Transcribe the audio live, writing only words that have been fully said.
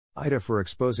Aita for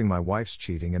exposing my wife's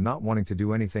cheating and not wanting to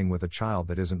do anything with a child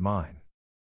that isn't mine.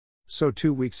 So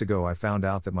 2 weeks ago I found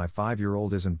out that my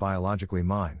 5-year-old isn't biologically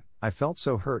mine. I felt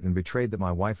so hurt and betrayed that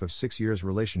my wife of 6 years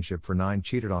relationship for 9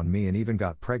 cheated on me and even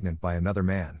got pregnant by another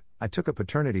man. I took a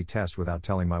paternity test without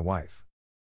telling my wife.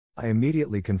 I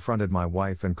immediately confronted my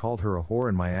wife and called her a whore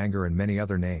in my anger and many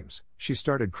other names. She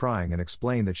started crying and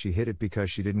explained that she hid it because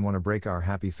she didn't want to break our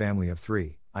happy family of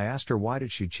 3. I asked her why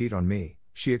did she cheat on me.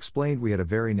 She explained we had a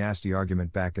very nasty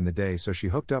argument back in the day, so she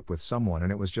hooked up with someone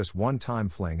and it was just one-time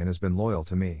fling and has been loyal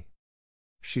to me.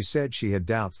 She said she had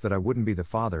doubts that I wouldn't be the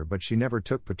father, but she never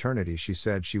took paternity. She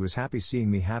said she was happy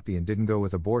seeing me happy and didn't go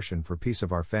with abortion for peace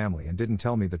of our family and didn't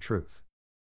tell me the truth.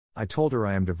 I told her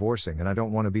I am divorcing and I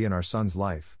don't want to be in our son's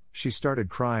life. She started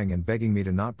crying and begging me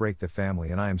to not break the family,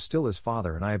 and I am still his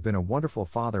father and I have been a wonderful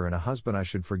father and a husband. I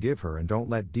should forgive her and don't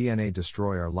let DNA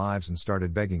destroy our lives, and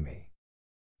started begging me.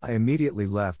 I immediately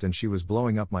left and she was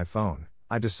blowing up my phone.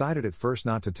 I decided at first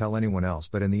not to tell anyone else,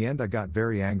 but in the end I got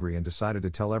very angry and decided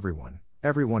to tell everyone.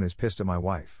 Everyone is pissed at my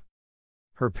wife.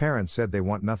 Her parents said they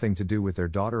want nothing to do with their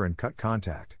daughter and cut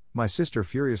contact. My sister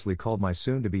furiously called my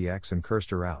soon-to-be ex and cursed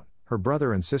her out. Her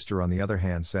brother and sister on the other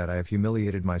hand said I have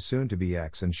humiliated my soon-to-be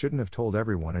ex and shouldn't have told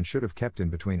everyone and should have kept in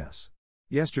between us.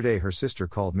 Yesterday her sister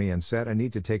called me and said I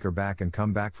need to take her back and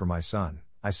come back for my son.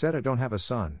 I said I don't have a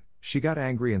son. She got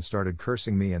angry and started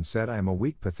cursing me and said I am a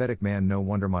weak, pathetic man. No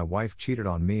wonder my wife cheated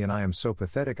on me, and I am so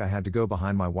pathetic I had to go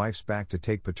behind my wife's back to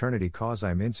take paternity cause I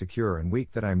am insecure and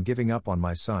weak, that I am giving up on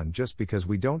my son just because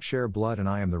we don't share blood, and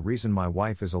I am the reason my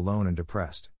wife is alone and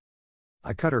depressed.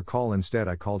 I cut her call. Instead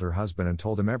I called her husband and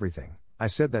told him everything. I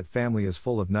said that family is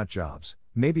full of nut jobs.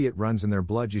 Maybe it runs in their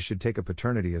blood. You should take a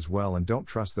paternity as well and don't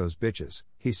trust those bitches.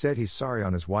 He said he's sorry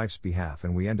on his wife's behalf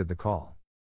and we ended the call.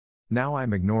 Now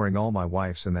I'm ignoring all my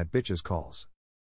wife's and that bitch's calls.